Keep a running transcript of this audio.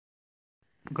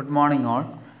Good morning all.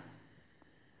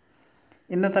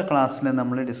 ഇന്നത്തെ ക്ലാസ്സിൽ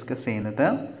നമ്മൾ ഡിസ്കസ് ചെയ്യുന്നത്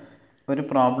ഒരു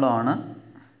പ്രോബ്ലമാണ്.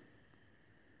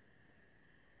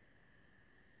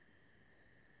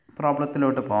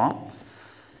 പ്രോബ്ലത്തിലോട്ട് പോവാം.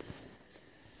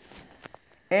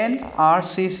 N R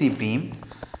C C beam,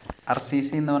 R C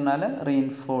C എന്ന് പറഞ്ഞാൽ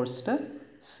reinforced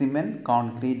cement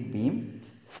concrete beam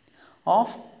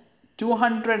of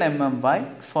 200 mm by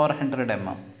 400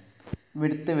 mm.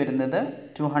 Width വരുന്നത്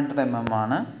 200 mm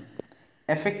ആണ്.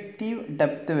 എഫക്റ്റീവ്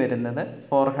ഡെപ്ത് വരുന്നത്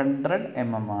 400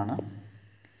 mm ആണ്.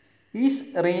 Is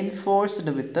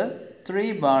reinforced with 3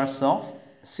 bars of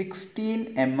 16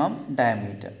 mm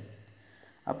diameter.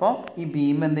 അപ്പോൾ ഈ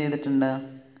ബീം എന്ത് ചെയ്തിട്ടുണ്ട്?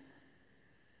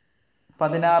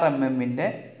 16 mm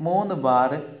 3 ബാർ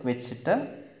വെച്ചിട്ട്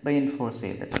റീഇൻഫോഴ്സ്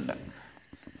ചെയ്തിട്ടുണ്ട്.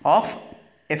 Of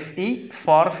FE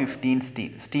 415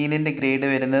 steel. സ്റ്റീലിൻ്റെ ഗ്രേഡ്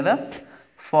വരുന്നത്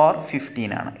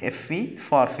 415 ആണ്. FE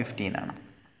 415 ആണ്.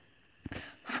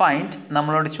 ഫൈൻഡ്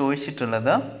നമ്മളോട്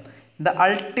ചോദിച്ചിട്ടുള്ളത് ദ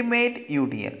അൾട്ടിമേറ്റ്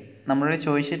UDL. നമ്മളോട്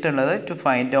ചോദിച്ചിട്ടുള്ളത് to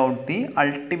find out the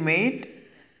ultimate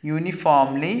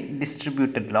uniformly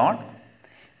distributed load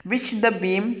which the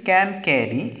beam can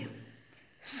carry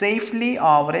safely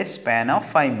over A span of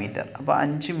 5 meter. അപ്പോൾ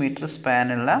 5 meter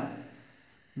സ്പാനുള്ള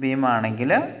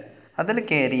ബീമാണെങ്കിൽ അതിൽ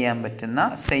ക്യാരി ചെയ്യാൻ പറ്റുന്ന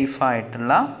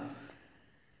സേഫായിട്ടുള്ള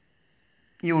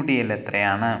UDL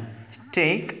എത്രയാണ്?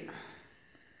 ടേക്ക്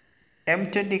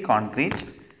M20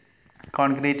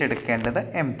 കോൺക്രീറ്റ് എടുക്കേണ്ടത്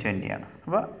M20 ആണ്.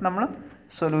 അപ്പോൾ നമ്മൾ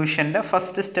സൊല്യൂഷൻ്റെ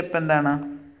ഫസ്റ്റ് സ്റ്റെപ്പ് എന്താണ്?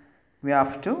 We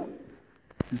have to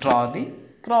draw the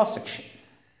cross section.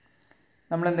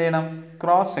 നമ്മൾ എന്ത് ചെയ്യണം?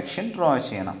 ക്രോസ് സെക്ഷൻ ഡ്രോ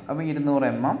ചെയ്യണം. അപ്പോൾ 200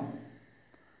 mm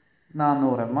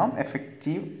 400 mm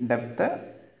effective depth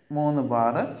 3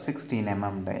 bar 16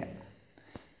 mm ഡയം.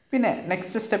 പിന്നെ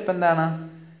നെക്സ്റ്റ് സ്റ്റെപ്പ് എന്താണ്?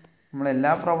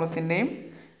 നമ്മളെല്ലാ പ്രോബ്ലത്തിൻ്റെയും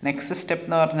നെക്സ്റ്റ് സ്റ്റെപ്പ്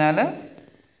എന്ന് പറഞ്ഞാൽ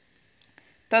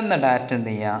തന്ന ഡാറ്റ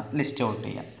എന്ത് ചെയ്യുക? ലിസ്റ്റ് ഔട്ട്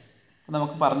ചെയ്യുക.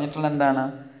 നമുക്ക് പറഞ്ഞിട്ടുള്ള എന്താണ്?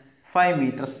 5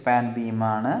 meter സ്പാൻ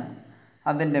ബീമാണ്.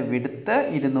 അതിൻ്റെ വിഡ്ത്ത്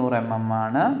 200 mm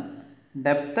ആണ്.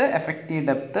 ഡെപ്ത്ത് എഫക്റ്റീവ്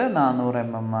ഡെപ്ത്ത് 400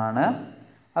 mm ആണ്.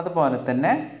 അതുപോലെ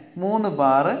തന്നെ 3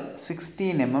 ബാർ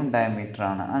 16 mm ഡയമീറ്റർ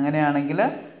ആണ്. അങ്ങനെയാണെങ്കിൽ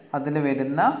അതിൽ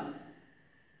വരുന്ന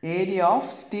ഏരിയ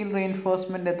ഓഫ് സ്റ്റീൽ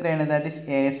റീഇൻഫോഴ്സ്മെൻറ്റ് എത്രയാണ്? That is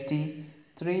AST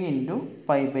 3 ×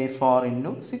 pi/4 ×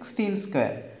 16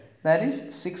 square. That is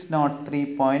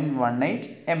 603.18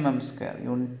 mm².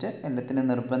 Unit എല്ലാത്തിനും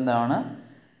നിർബന്ധമാണ്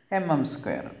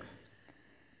mm².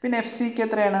 പിന്നെ FCക്ക്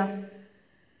എത്രയാണ്?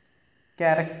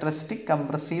 Characteristic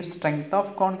compressive strength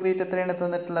of concrete എത്രയാണ്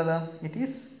തന്നിട്ടുള്ളത്? ഇറ്റ്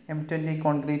ഈസ് M20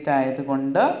 കോൺക്രീറ്റ്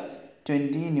ആയതുകൊണ്ട്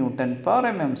 20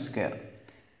 Nm/mm².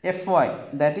 FY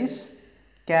that is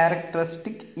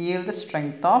characteristic yield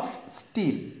strength of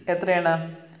steel എത്രയാണ്?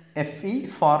 FE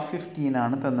 415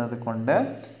 ആണ് തന്നത് കൊണ്ട്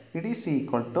it is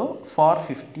equal to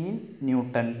 415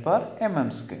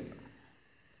 Nm/mm².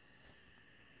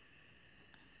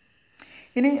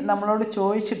 ഇനി നമ്മളോട്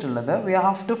ചോദിച്ചിട്ടുള്ളത് we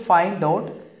have to find out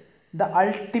the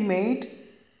ultimate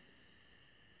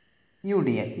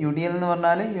UDL എന്ന്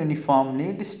പറഞ്ഞാൽ യൂണിഫോംലി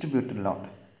ഡിസ്ട്രിബ്യൂട്ടഡ് ലോഡ്.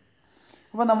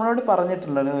 അപ്പോൾ നമ്മളോട്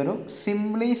പറഞ്ഞിട്ടുള്ളത് ഒരു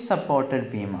സിംപ്ലി സപ്പോർട്ടഡ്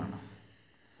ബീമാണ്.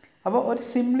 അപ്പോൾ ഒരു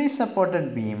സിംപ്ലി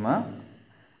സപ്പോർട്ടഡ് ബീം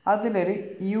അതിലൊരു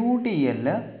UDL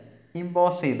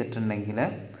ഇമ്പോസ് ചെയ്തിട്ടുണ്ടെങ്കിൽ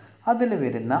അതിൽ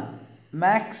വരുന്ന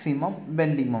മാക്സിമം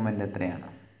ബെൻഡിങ് മൊമെൻ്റ് എത്രയാണ്?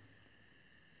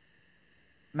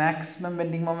 മാക്സിമം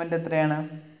ബെൻഡിങ് മൊമെൻ്റ് എത്രയാണ്?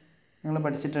 നിങ്ങൾ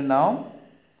പഠിച്ചിട്ടുണ്ടാവും.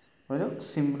 ഒരു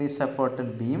സിംപ്ലി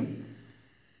സപ്പോർട്ടഡ് ബീം,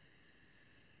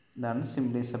 ഇതാണ്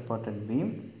simply supported beam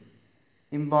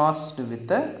imposed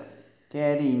with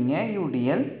carrying A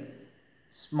UDL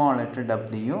small letter W.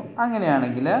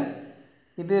 അങ്ങനെയാണെങ്കിൽ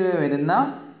ഇതിൽ വരുന്ന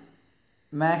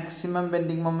മാക്സിമം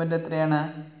ബെൻഡിങ് മൊമെൻ്റ് എത്രയാണ്?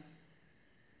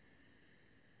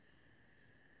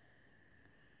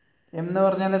 M എന്ന്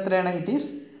പറഞ്ഞാൽ എത്രയാണ്? It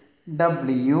is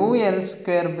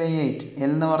WL²/8.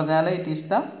 L എന്ന് പറഞ്ഞാൽ it is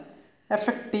the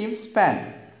effective span.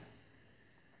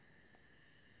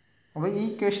 അപ്പോൾ ഈ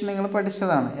ഇക്വേഷൻ നിങ്ങൾ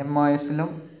പഠിച്ചതാണ്. MOSലും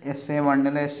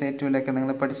SA1ലും SA2ലൊക്കെ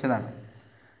നിങ്ങൾ പഠിച്ചതാണ്.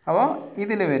 അപ്പോൾ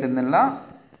ഇതിൽ വരുന്നുള്ള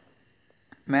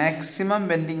മാക്സിമം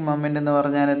ബെൻഡിങ് മൊമെൻ്റ് എന്ന്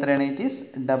പറഞ്ഞാൽ എത്രയാണ്? ഇറ്റ് ഈസ്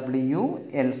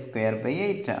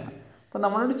WL²/8 ആണ്. അപ്പോൾ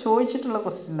നമ്മളോട് ചോദിച്ചിട്ടുള്ള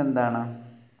ക്വസ്റ്റ്യൻ എന്താണ്?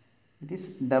 ഇറ്റ് ഈസ്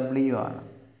W ആണ്.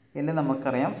 L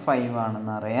നമുക്കറിയാം 5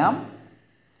 ആണെന്ന് അറിയാം.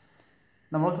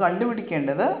 നമുക്ക്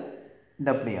കണ്ടുപിടിക്കേണ്ടത്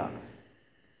W ആണ്.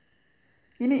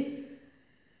 ഇനി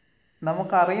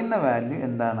നമുക്കറിയുന്ന വാല്യൂ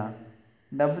എന്താണ്?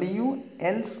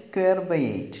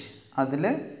 WL²/8. അതിൽ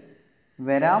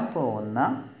വരാൻ പോകുന്ന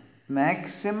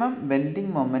മാക്സിമം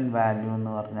ബെൻഡിങ് മൊമെൻറ്റ് വാല്യൂ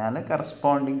എന്ന് പറഞ്ഞാൽ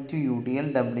കറസ്പോണ്ടിങ് ടു UDL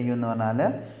W എന്ന് പറഞ്ഞാൽ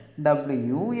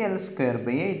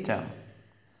WL²/8 ആണ്.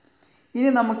 ഇനി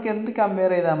നമുക്ക് എന്ത്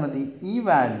കമ്പയർ ചെയ്താൽ മതി? ഈ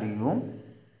വാല്യൂവും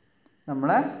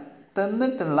നമ്മളെ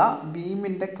തന്നിട്ടുള്ള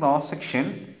ബീമിൻ്റെ ക്രോസ് സെക്ഷൻ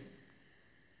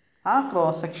ആ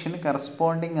ക്രോസ് സെക്ഷന്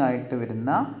കറസ്പോണ്ടിങ് ആയിട്ട്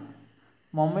വരുന്ന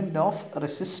മൊമെൻ്റ് ഓഫ്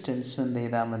റെസിസ്റ്റൻസ് എന്ത്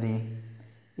ചെയ്താൽ മതി,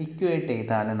 ഇക്വേറ്റ്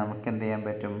ചെയ്താൽ നമുക്ക് എന്ത് ചെയ്യാൻ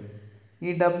പറ്റും, ഈ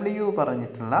W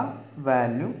പറഞ്ഞിട്ടുള്ള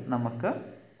വാല്യൂ നമുക്ക്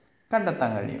കണ്ടെത്താൻ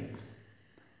കഴിയും.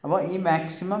 അപ്പോൾ ഈ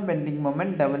മാക്സിമം ബെൻഡിങ്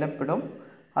മൊമെൻറ്റ് ഡെവലപ്പ്ഡും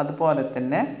അതുപോലെ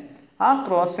തന്നെ ആ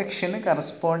ക്രോസ് സെക്ഷന്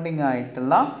കറസ്പോണ്ടിങ്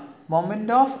ആയിട്ടുള്ള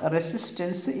മൊമെൻ്റ് ഓഫ്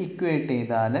റെസിസ്റ്റൻസ് ഇക്വേറ്റ്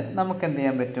ചെയ്താൽ നമുക്ക് എന്ത്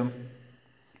ചെയ്യാൻ പറ്റും,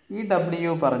 ഈ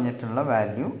W പറഞ്ഞിട്ടുള്ള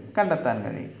വാല്യൂ കണ്ടെത്താൻ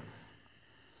കഴിയും.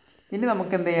 ഇനി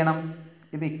നമുക്ക് എന്ത് ചെയ്യണം,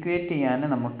 ഇത് ഇക്വേറ്റ് ചെയ്യാൻ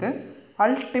നമുക്ക്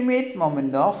അൾട്ടിമേറ്റ്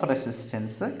മൊമെൻ്റ് ഓഫ്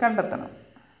റെസിസ്റ്റൻസ് കണ്ടെത്തണം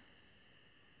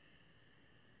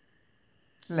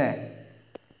അല്ലേ.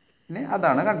 ഇനി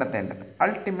അതാണ് കണ്ടെത്തേണ്ടത്.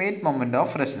 Ultimate moment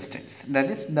of resistance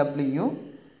that is W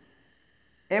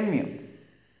mu.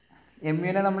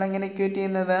 Muനെ നമ്മളെങ്ങനെ ഇക്വേറ്റ്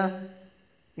ചെയ്യുന്നത്,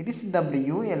 ഇറ്റ് ഈസ്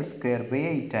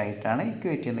WL²/8 ആയിട്ടാണ്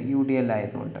ഇക്വേറ്റ് ചെയ്യുന്നത്, UDL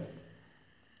ആയതുകൊണ്ട്.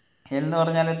 L എന്ന്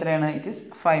പറഞ്ഞാൽ എത്രയാണ്, ഇറ്റ് ഈസ്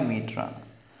 5 മീറ്റർ ആണ്.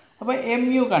 അപ്പോൾ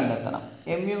mu കണ്ടെത്തണം.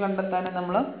 mu കണ്ടെത്താൻ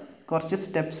നമ്മൾ കുറച്ച്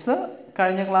സ്റ്റെപ്സ്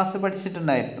കഴിഞ്ഞ ക്ലാസ്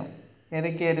പഠിച്ചിട്ടുണ്ടായിരുന്നു.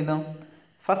 ഏതൊക്കെയായിരുന്നു?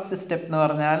 ഫസ്റ്റ് സ്റ്റെപ്പ് എന്ന്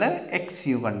പറഞ്ഞാൽ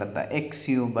XU കണ്ടെത്താം,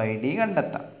 XU/D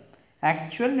കണ്ടെത്താം,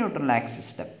 ആക്ച്വൽ ന്യൂട്രൽ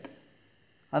ആക്സിസ് ഡെപ്ത്.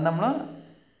 അത് നമ്മൾ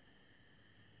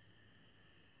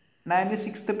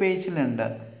 96th പേജിലുണ്ട്,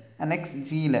 അനെക്സ്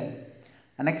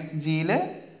ജിയിൽ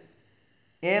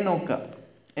എ നോക്കുക,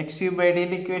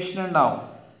 XU/Dൻ്റെ ഇക്വേഷൻ ഉണ്ടാവും.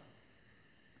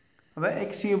 അപ്പോൾ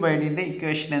XU/Dൻ്റെ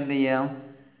ഇക്വേഷൻ എന്ത് ചെയ്യാം,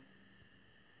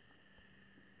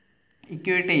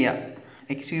 ഇക്വേറ്റ് ചെയ്യാം.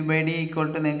 XU/D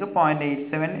 = നിങ്ങൾക്ക്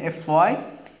 0.87 FY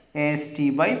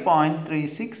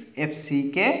AST/0.36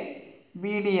 FCK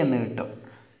BD എന്ന് കിട്ടും.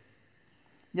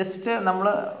 ജസ്റ്റ് നമ്മൾ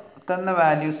തന്ന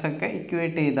വാല്യൂസൊക്കെ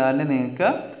ഇക്വേറ്റ് ചെയ്താൽ നിങ്ങൾക്ക്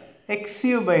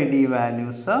XU/D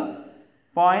വാല്യൂസ്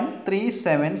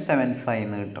 0.3775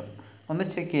 എന്ന് കിട്ടും. ഒന്ന്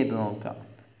ചെക്ക് ചെയ്ത് നോക്കാം.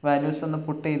 വാല്യൂസ് ഒന്ന്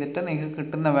പുട്ട് ചെയ്തിട്ട് നിങ്ങൾക്ക്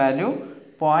കിട്ടുന്ന വാല്യൂ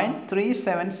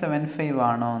 0.3775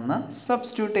 ആണോ എന്ന്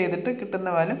സബ്സ്റ്റിറ്റ്യൂട്ട് ചെയ്തിട്ട് കിട്ടുന്ന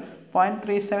വാല്യൂ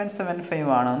 0.3775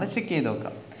 ആണോ എന്ന് ചെക്ക് ചെയ്ത്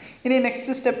നോക്കാം. ഇനി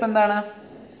നെക്സ്റ്റ് സ്റ്റെപ്പ് എന്താണ്?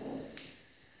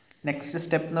 നെക്സ്റ്റ്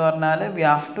സ്റ്റെപ്പ് എന്ന് പറഞ്ഞാൽ we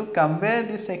have to compare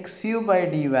this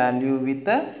XU/D value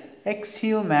with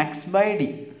XU_max/D.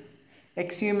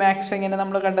 XU_max എങ്ങനെ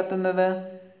നമ്മൾ കണ്ടെത്തുന്നത്?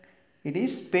 It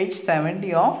is page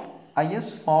 70 of IS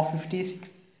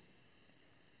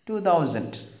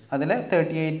 456/2000. അതിൽ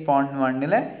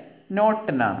 38.1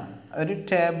 നോട്ടിനാണ് ഒരു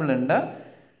ടേബിൾ ഉണ്ട്,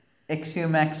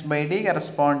 XU_max/D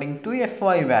corresponding to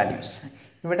FY values.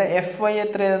 ഇവിടെ FY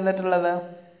എത്ര തന്നിട്ടുള്ളത്?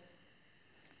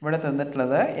 ഇവിടെ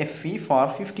തന്നിട്ടുള്ളത് FE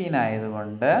 415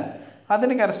 ആയതുകൊണ്ട്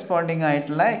അതിന് കറസ്പോണ്ടിങ്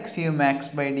ആയിട്ടുള്ള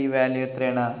XU_max/D വാല്യൂ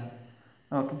എത്രയാണ്?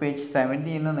 നമുക്ക് പേജ്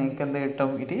 70 നിങ്ങൾക്ക് എന്ത്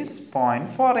കിട്ടും? ഇറ്റ് ഈസ്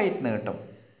 0.48 എന്ന് കിട്ടും.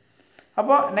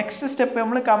 അപ്പോൾ നെക്സ്റ്റ് സ്റ്റെപ്പ്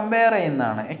നമ്മൾ കമ്പയർ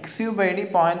ചെയ്യുന്നതാണ്. XU/D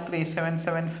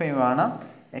 0.3775 ആണ്,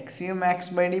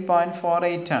 XU_max/D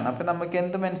 0.48 ആണ്. അപ്പോൾ നമുക്ക്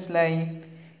എന്ത് മനസ്സിലായി?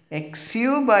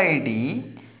 XU/D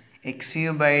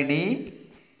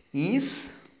is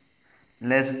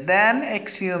less than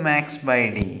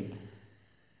XU_max/D.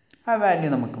 ആ വാല്യൂ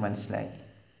നമുക്ക് മനസ്സിലായി.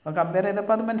 അപ്പോൾ കമ്പയർ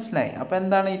ചെയ്തപ്പോൾ അത് മനസ്സിലായി. അപ്പോൾ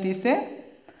എന്താണ്? It is A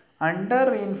under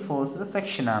reinforced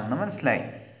section ആണെന്ന് മനസ്സിലായി.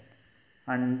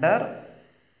 അണ്ടർ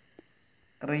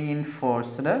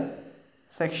റീഇൻഫോഴ്സ്ഡ്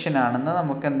സെക്ഷൻ ആണെന്ന്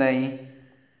നമുക്ക് എന്തായി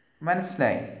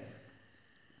മനസ്സിലായി.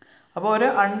 അപ്പോൾ ഒരു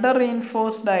അണ്ടർ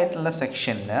റീഇൻഫോഴ്സ്ഡ് ആയിട്ടുള്ള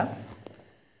സെക്ഷനിൽ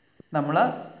നമ്മൾ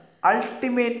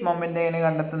അൾട്ടിമേറ്റ് മൊമെൻ്റ് എങ്ങനെ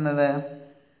കണ്ടെത്തുന്നത്?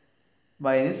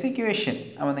 By this equation.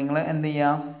 അപ്പോൾ നിങ്ങൾ എന്ത്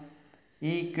ചെയ്യുക,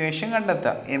 ഈ ഇക്വേഷൻ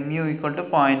കണ്ടെത്തുക. mu =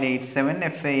 0.87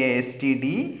 FASTD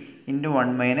 ×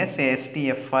 1 -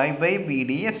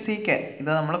 AST/FI/BD FCK.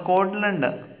 ഇത് നമ്മൾ കോഡിലുണ്ട്.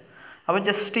 അപ്പോൾ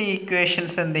ജസ്റ്റ് ഈ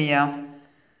ഇക്വേഷൻസ് എന്ത് ചെയ്യാം,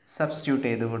 സബ്സ്റ്റിറ്റ്യൂട്ട്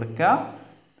ചെയ്ത് കൊടുക്കുക.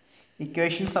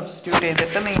 ഇക്വേഷൻ സബ്സ്റ്റിറ്റ്യൂട്ട്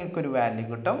ചെയ്തിട്ട് നിങ്ങൾക്കൊരു വാല്യൂ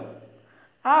കിട്ടും.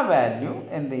 ആ വാല്യൂ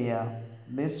എന്ത് ചെയ്യുക,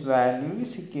 this value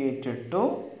is equated to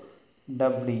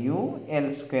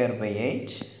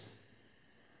WL²/8.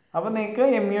 അപ്പോൾ നിങ്ങൾക്ക്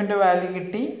MUൻ്റെ വാല്യൂ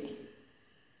കിട്ടി,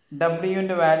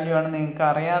 Wൻ്റെ വാല്യൂ ആണ് നിങ്ങൾക്ക്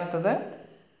അറിയാത്തത്,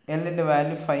 Lൻ്റെ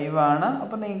വാല്യൂ 5 ആണ്.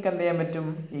 അപ്പോൾ നിങ്ങൾക്ക് എന്ത് ചെയ്യാൻ പറ്റും,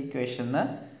 ഈ ഇക്വേഷന്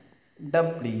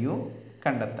W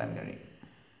കണ്ടെത്താൻ കഴിയും.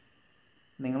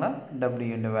 നിങ്ങൾ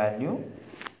Wൻ്റെ value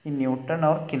in newton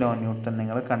or kilo newton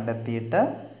നിങ്ങൾ കണ്ടെത്തിയിട്ട്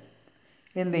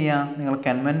എന്ത് ചെയ്യുക, നിങ്ങൾ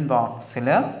കമൻറ്റ് ബോക്സിൽ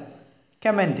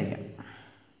കമൻറ്റ് ചെയ്യാം.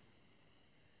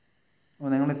 അപ്പോൾ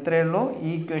നിങ്ങൾ ഇത്രയേ ഉള്ളൂ. ഈ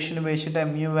ഇക്വേഷൻ ഉപയോഗിച്ചിട്ട്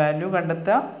MU വാല്യൂ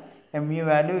കണ്ടെത്തുക. MU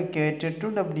value equated to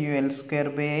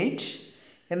WL²/8.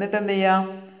 എന്നിട്ട് എന്ത് ചെയ്യുക,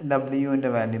 Wൻ്റെ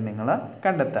വാല്യൂ നിങ്ങൾ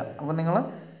കണ്ടെത്തുക. അപ്പോൾ നിങ്ങൾ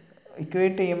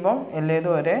ഇക്വേറ്റ് ചെയ്യുമ്പോൾ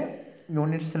എല്ലാതും ഒരേ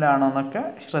യൂണിറ്റ്സിലാണോ എന്നൊക്കെ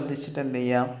ശ്രദ്ധിച്ചിട്ട് എന്ത്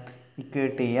ചെയ്യുക,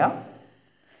 ഇക്വേറ്റ് ചെയ്യുക.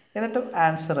 എന്നിട്ട്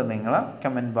ആൻസർ നിങ്ങൾ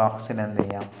കമൻറ്റ് ബോക്സിൽ എന്ത്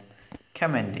ചെയ്യാം,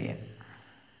 കമൻറ്റ് ചെയ്യാം.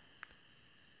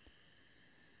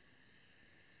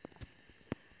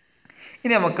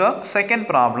 ഇനി നമുക്ക് സെക്കൻഡ്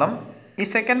പ്രോബ്ലം. ഈ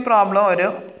സെക്കൻഡ് പ്രോബ്ലം ഒരു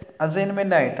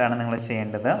അസൈൻമെൻ്റ് ആയിട്ടാണ് നിങ്ങൾ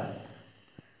ചെയ്യേണ്ടത്.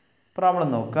 പ്രോബ്ലം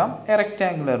നോക്കാം. A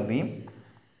rectangular beam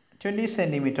 20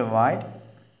 cm wide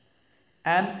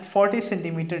and 40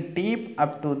 cm deep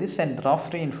up to the center of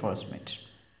reinforcement.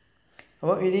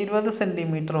 അപ്പോൾ 20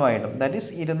 cm വൈഡും that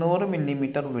is 200 mm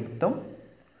വിഡ്ത്തും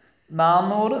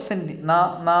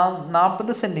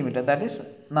 40 cm that is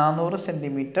 400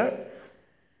 cm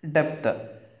depth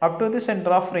up to the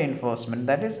centre of reinforcement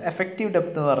that is effective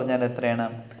depth പറഞ്ഞാൽ എത്രയാണ്?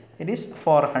 It is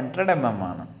 400 mm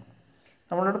ആണ്.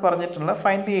 നമ്മളോട് പറഞ്ഞിട്ടുള്ള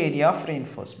find the area of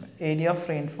reinforcement. Area of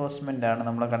reinforcement ആണ്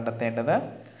നമ്മൾ കണ്ടെത്തേണ്ടത്.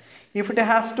 If it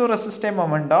has to resist A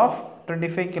moment of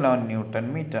 25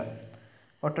 kN/m.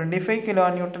 അപ്പോൾ 25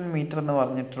 kN/m എന്ന്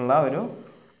പറഞ്ഞിട്ടുള്ള ഒരു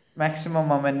മാക്സിമം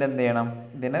മൊമെൻറ്റ് എന്ത് ചെയ്യണം?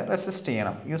 ഇതിനെ റെസിസ്റ്റ്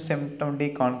ചെയ്യണം. Use M20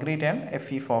 concrete and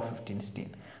Fe415 steel.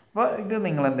 അപ്പോൾ ഇത്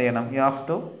നിങ്ങൾ എന്ത് ചെയ്യണം? You have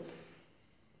to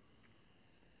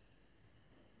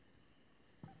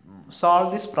solve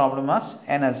this problem as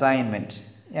an assignment.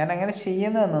 ഞാൻ അങ്ങനെ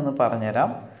ചെയ്യുന്നതെന്നൊന്ന് പറഞ്ഞുതരാം.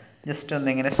 ജസ്റ്റ് ഒന്ന്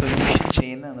എങ്ങനെ സൊല്യൂഷൻ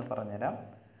ചെയ്യുന്നതെന്ന് പറഞ്ഞുതരാം.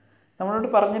 നമ്മളോട്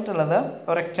പറഞ്ഞിട്ടുള്ളത്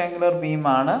ഒരു റെക്റ്റാങ്കുലർ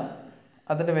ബീമാണ്,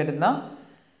 അതിൽ വരുന്ന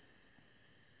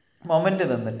മൊമെൻറ്റ്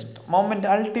തന്നിട്ടുണ്ട്.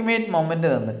 അൾട്ടിമേറ്റ്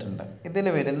മൊമെൻറ്റ് തന്നിട്ടുണ്ട്. ഇതിൽ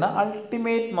വരുന്ന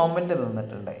അൾട്ടിമേറ്റ് മൊമെൻറ്റ്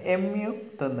തന്നിട്ടുണ്ട്. mu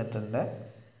തന്നിട്ടുണ്ട്.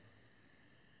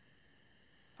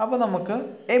 അപ്പോൾ നമുക്ക്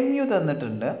mu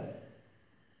തന്നിട്ടുണ്ട്.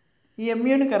 ഈ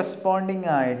muന്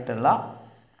കറസ്പോണ്ടിങ് ആയിട്ടുള്ള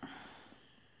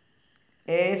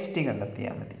AST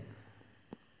കണ്ടെത്തിയാൽ മതി.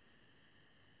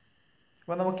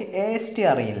 അപ്പോൾ നമുക്ക് AST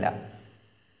അറിയില്ല.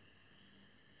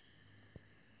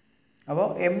 അപ്പോൾ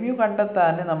mu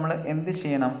കണ്ടെത്താൻ നമ്മൾ എന്ത്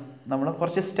ചെയ്യണം? നമ്മൾ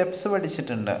കുറച്ച് സ്റ്റെപ്സ്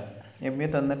പഠിച്ചിട്ടുണ്ട്. mu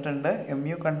തന്നിട്ടുണ്ട്.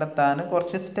 mu കണ്ടെത്താൻ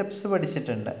കുറച്ച് സ്റ്റെപ്സ്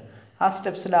പഠിച്ചിട്ടുണ്ട്. ആ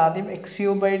സ്റ്റെപ്സിൽ ആദ്യം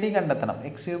XU/D കണ്ടെത്തണം.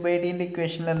 XU/Dൻ്റെ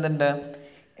ഇക്വേഷനിൽ എന്തുണ്ട്?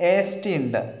 AST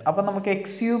ഉണ്ട്. അപ്പോൾ നമുക്ക്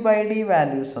XU/D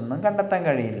വാല്യൂസ് ഒന്നും കണ്ടെത്താൻ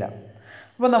കഴിയില്ല.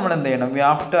 അപ്പോൾ നമ്മൾ എന്ത് ചെയ്യണം? We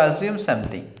have to assume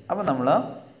something. അപ്പോൾ നമ്മൾ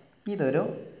ഇതൊരു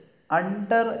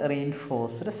അണ്ടർ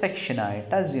റീഇൻഫോഴ്സ്ഡ്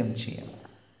സെക്ഷനായിട്ട് അസ്യൂം ചെയ്യണം.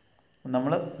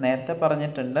 നമ്മൾ നേരത്തെ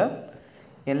പറഞ്ഞിട്ടുണ്ട്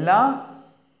എല്ലാ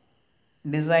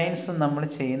ഡിസൈൻസും നമ്മൾ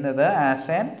ചെയ്യുന്നത് ആസ്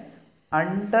ആൻ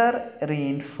അണ്ടർ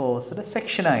റീഇൻഫോഴ്സ്ഡ്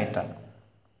സെക്ഷനായിട്ടാണ്.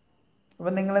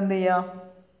 അപ്പോൾ നിങ്ങൾ എന്ത് ചെയ്യുക?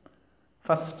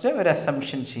 ഫസ്റ്റ് ഒരു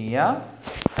അസംഷൻ ചെയ്യുക.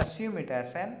 Assume it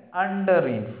as an under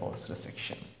reinforced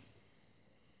section.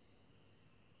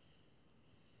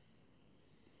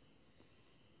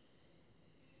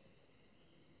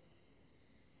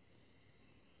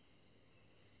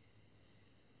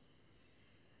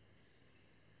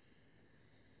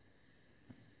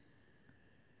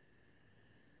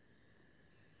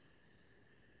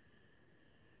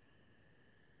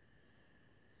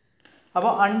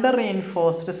 അപ്പോൾ അണ്ടർ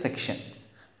റീഇൻഫോഴ്സ്ഡ്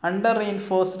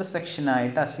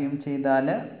സെക്ഷനായിട്ട് അസ്യൂം ചെയ്താൽ,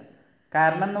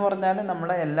 കാരണം എന്ന് പറഞ്ഞാൽ നമ്മൾ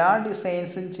എല്ലാ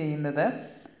ഡിസൈൻസും ചെയ്യുന്നത്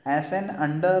ആസ് ആൻ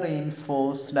അണ്ടർ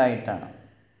റീഇൻഫോഴ്സ്ഡ് ആയിട്ടാണ്.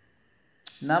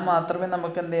 എന്നാൽ മാത്രമേ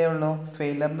നമുക്ക് എന്ത് ചെയ്യുള്ളൂ?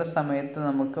 ഫെയിലറിൻ്റെ സമയത്ത്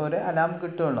നമുക്ക് ഒരു അലാം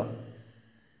കിട്ടുള്ളൂ.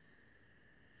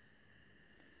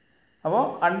 അപ്പോൾ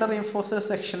അണ്ടർ റീഇൻഫോഴ്സ്ഡ്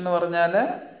സെക്ഷൻ എന്ന് പറഞ്ഞാൽ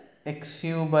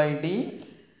XU/D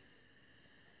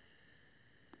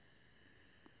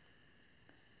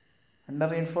അണ്ടർ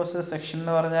റീഇൻഫോഴ്സ്ഡ് സെക്ഷൻ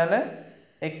എന്ന് പറഞ്ഞാൽ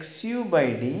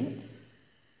XU/D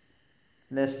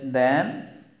less than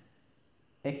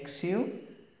XU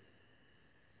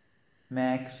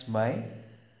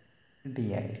max/D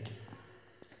ആയിരിക്കും.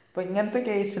 അപ്പോൾ ഇങ്ങനത്തെ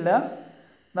കേസിൽ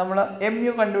നമ്മൾ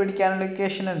mu കണ്ടുപിടിക്കാനുള്ള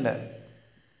ഇക്വേഷൻ ഉണ്ട്.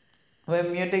 അപ്പോൾ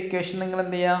muൻ്റെ ഇക്വേഷൻ നിങ്ങൾ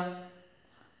എന്ത് ചെയ്യുക?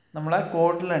 നമ്മളെ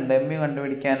കോഡിലുണ്ട് mu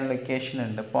കണ്ടുപിടിക്കാനുള്ള ഇക്വേഷൻ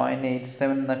ഉണ്ട്.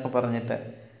 0.87 എന്നൊക്കെ പറഞ്ഞിട്ട്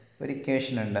ഒരു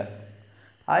ഇക്വേഷൻ ഉണ്ട്.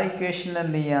 ആ ഇക്വേഷനിൽ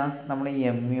എന്ത് ചെയ്യുക? നമ്മൾ ഈ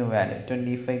mu value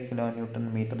 25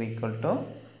 kN/m equal to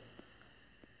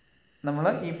നമ്മൾ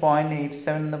ഈ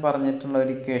 0.87 എന്ന് പറഞ്ഞിട്ടുള്ള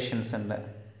ഒരു ഇക്വേഷൻസ് ഉണ്ട്.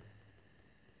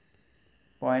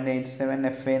 0.87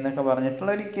 FA എന്നൊക്കെ പറഞ്ഞിട്ടുള്ള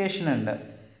ഒരു ഇക്വേഷൻ ഉണ്ട്.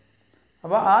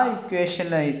 അപ്പോൾ ആ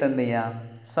ഇക്വേഷനായിട്ട് എന്ത് ചെയ്യുക?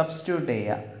 സബ്സ്റ്റിറ്റ്യൂട്ട്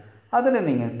ചെയ്യുക. അതിൽ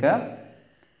നിങ്ങൾക്ക്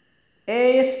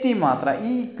AST മാത്രം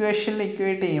ഈ ഇക്വേഷനിൽ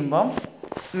ഇക്വേറ്റ് ചെയ്യുമ്പം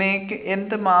നിങ്ങൾക്ക്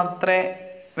എന്ത് മാത്രമേ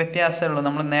വ്യത്യാസമുള്ളൂ?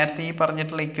 നമ്മൾ നേരത്തെ ഈ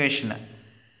പറഞ്ഞിട്ടുള്ള ഇക്വേഷന്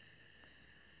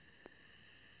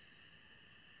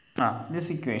this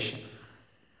equation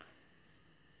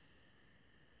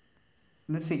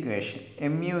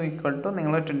mu equal to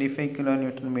നിങ്ങൾ 25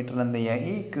 kN/m എന്ത് ചെയ്യുക?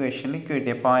 ഈ ഇക്വേഷനിൽ ഇക്വേറ്റ്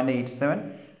ചെയ്യുക. 0.87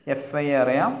 FI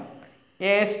അറിയാം,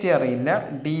 AST അറിയില്ല,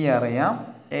 D അറിയാം,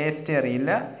 AST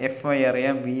അറിയില്ല, FI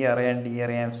അറിയാം, V അറിയാം, D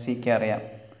അറിയാം, CK അറിയാം.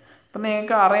 അപ്പം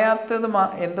നിങ്ങൾക്ക് അറിയാത്തത്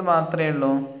എന്ത് മാത്രമേ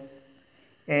ഉള്ളൂ?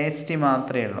 AST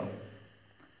മാത്രമേ ഉള്ളൂ.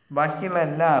 ബാക്കിയുള്ള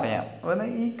എല്ലാം അറിയാം. അപ്പോൾ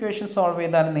ഈ ഇക്വേഷൻ സോൾവ്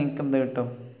ചെയ്താൽ നിങ്ങൾക്ക് എന്ത് കിട്ടും?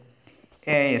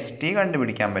 AST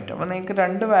കണ്ടുപിടിക്കാൻ പറ്റും. അപ്പോൾ നിങ്ങൾക്ക്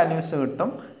 2 വാല്യൂസ് കിട്ടും.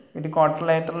 ഒരു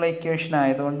ക്വാഡ്രിലേറ്ററൽ ഇക്വേഷൻ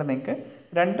ആയതുകൊണ്ട് നിങ്ങൾക്ക്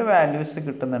 2 വാല്യൂസ്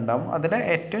കിട്ടുന്നുണ്ടാവും. അതിൽ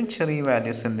ഏറ്റവും ചെറിയ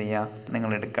വാല്യൂസ് എന്ത് ചെയ്യുക?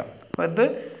 നിങ്ങൾ എടുക്കാം. അപ്പോൾ ഇത്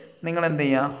നിങ്ങൾ എന്ത്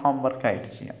ചെയ്യുക? ഹോംവർക്കായിട്ട്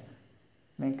ചെയ്യാം.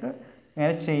 നിങ്ങൾക്ക്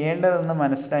ഇങ്ങനെ ചെയ്യേണ്ടതെന്ന്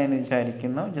മനസ്സിലായെന്ന്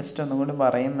വിചാരിക്കുന്നു. ജസ്റ്റ് ഒന്നും കൂടി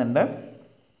പറയുന്നുണ്ട്.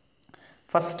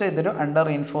 ഫസ്റ്റ് ഇതൊരു അണ്ടർ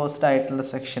റീൻഫോഴ്സ്ഡ് ആയിട്ടുള്ള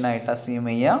സെക്ഷനായിട്ട് അസ്യൂം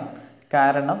ചെയ്യാം.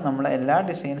 കാരണം നമ്മൾ എല്ലാ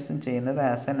ഡിസൈൻസും ചെയ്യുന്നത്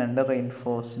ആസ് എൻ അണ്ടർ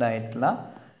റീൻഫോഴ്സ്ഡ് ആയിട്ടുള്ള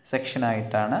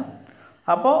സെക്ഷനായിട്ടാണ്.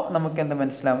 അപ്പോൾ നമുക്ക് എന്ത്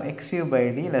മനസ്സിലാവും? X U by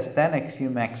D less than X U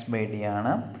max by D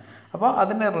ആണ്. അപ്പോൾ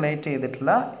അതിനെ റിലേറ്റ്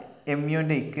ചെയ്തിട്ടുള്ള എം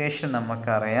യുവിൻ്റെ ഇക്വേഷൻ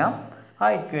നമുക്കറിയാം. ആ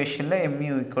ഇക്വേഷനിൽ M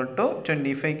U equal to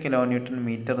 25 kN/m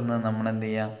എന്ന് നമ്മൾ എന്ത്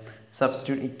ചെയ്യുക?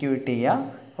 സബ്സ്റ്റിറ്റ്യൂട്ട് ഇക്വേറ്റ്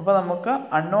ചെയ്യുക. അപ്പോൾ നമുക്ക്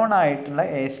അൺനോൺ ആയിട്ടുള്ള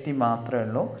എ എസ് ടി മാത്രമേ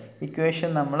ഉള്ളൂ. ഇക്വേഷൻ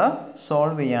നമ്മൾ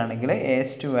സോൾവ് ചെയ്യുകയാണെങ്കിൽ എ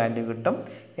എസ് ടി വാല്യൂ കിട്ടും.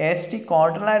 A S T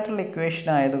quadrilateral equation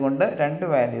ആയതുകൊണ്ട് 2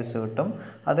 വാല്യൂസ് കിട്ടും.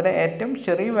 അതിലെ ഏറ്റവും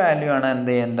ചെറിയ വാല്യൂ ആണ്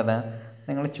എന്ത് ചെയ്യേണ്ടത്?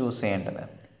 നിങ്ങൾ ചൂസ് ചെയ്യേണ്ടത്.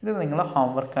 ഇത് നിങ്ങൾ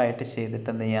ഹോംവർക്കായിട്ട് ചെയ്തിട്ട്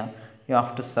എന്ത് ചെയ്യുക? You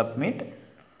have to submit.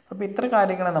 അപ്പോൾ ഇത്ര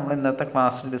കാര്യങ്ങൾ നമ്മൾ ഇന്നത്തെ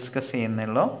ക്ലാസ്സിൽ ഡിസ്കസ്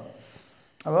ചെയ്യുന്നുള്ളൂ.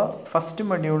 അപ്പോൾ ഫസ്റ്റ്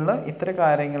മൊഡ്യൂളിൽ ഇത്ര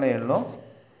കാര്യങ്ങളേ ഉള്ളൂ.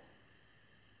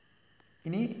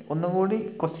 ഇനി ഒന്നുകൂടി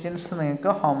ക്വസ്റ്റ്യൻസ്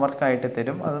നിങ്ങൾക്ക് ഹോംവർക്കായിട്ട്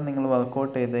തരും. അത് നിങ്ങൾ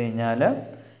വർക്കൗട്ട് ചെയ്ത് കഴിഞ്ഞാൽ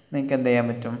നിങ്ങൾക്ക് എന്ത് ചെയ്യാൻ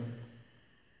പറ്റും?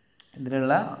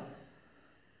 ഇതിലുള്ള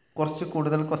കുറച്ച്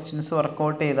കൂടുതൽ ക്വസ്റ്റ്യൻസ്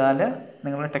വർക്കൗട്ട് ചെയ്താൽ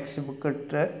നിങ്ങൾ ടെക്സ്റ്റ് ബുക്ക്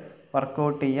ഇട്ട്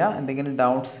വർക്കൗട്ട് ചെയ്യുക. എന്തെങ്കിലും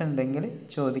ഡൗട്ട്സ് ഉണ്ടെങ്കിൽ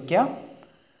ചോദിക്കാം.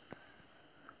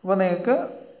 അപ്പോൾ നിങ്ങൾക്ക്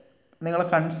നിങ്ങളെ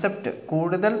കൺസെപ്റ്റ്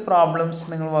കൂടുതൽ പ്രോബ്ലംസ്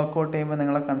നിങ്ങൾ വർക്കൗട്ട് ചെയ്യുമ്പോൾ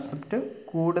നിങ്ങളെ കൺസെപ്റ്റ്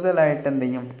കൂടുതലായിട്ട് എന്ത്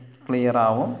ചെയ്യും? ക്ലിയർ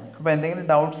ആവും. അപ്പോൾ എന്തെങ്കിലും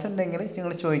ഡൗട്ട്സ് ഉണ്ടെങ്കിൽ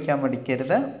നിങ്ങൾ ചോദിക്കാൻ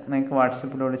മടിക്കരുത്. നിങ്ങൾക്ക്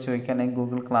വാട്സപ്പിലൂടെ ചോദിക്കാം, അല്ലെങ്കിൽ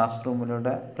ഗൂഗിൾ ക്ലാസ്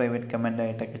റൂമിലൂടെ പ്രൈവറ്റ് കമൻ്റ്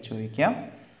ആയിട്ടൊക്കെ ചോദിക്കാം.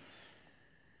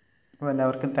 അപ്പോൾ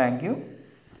എല്ലാവർക്കും thank you.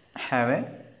 Have A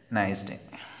nice day.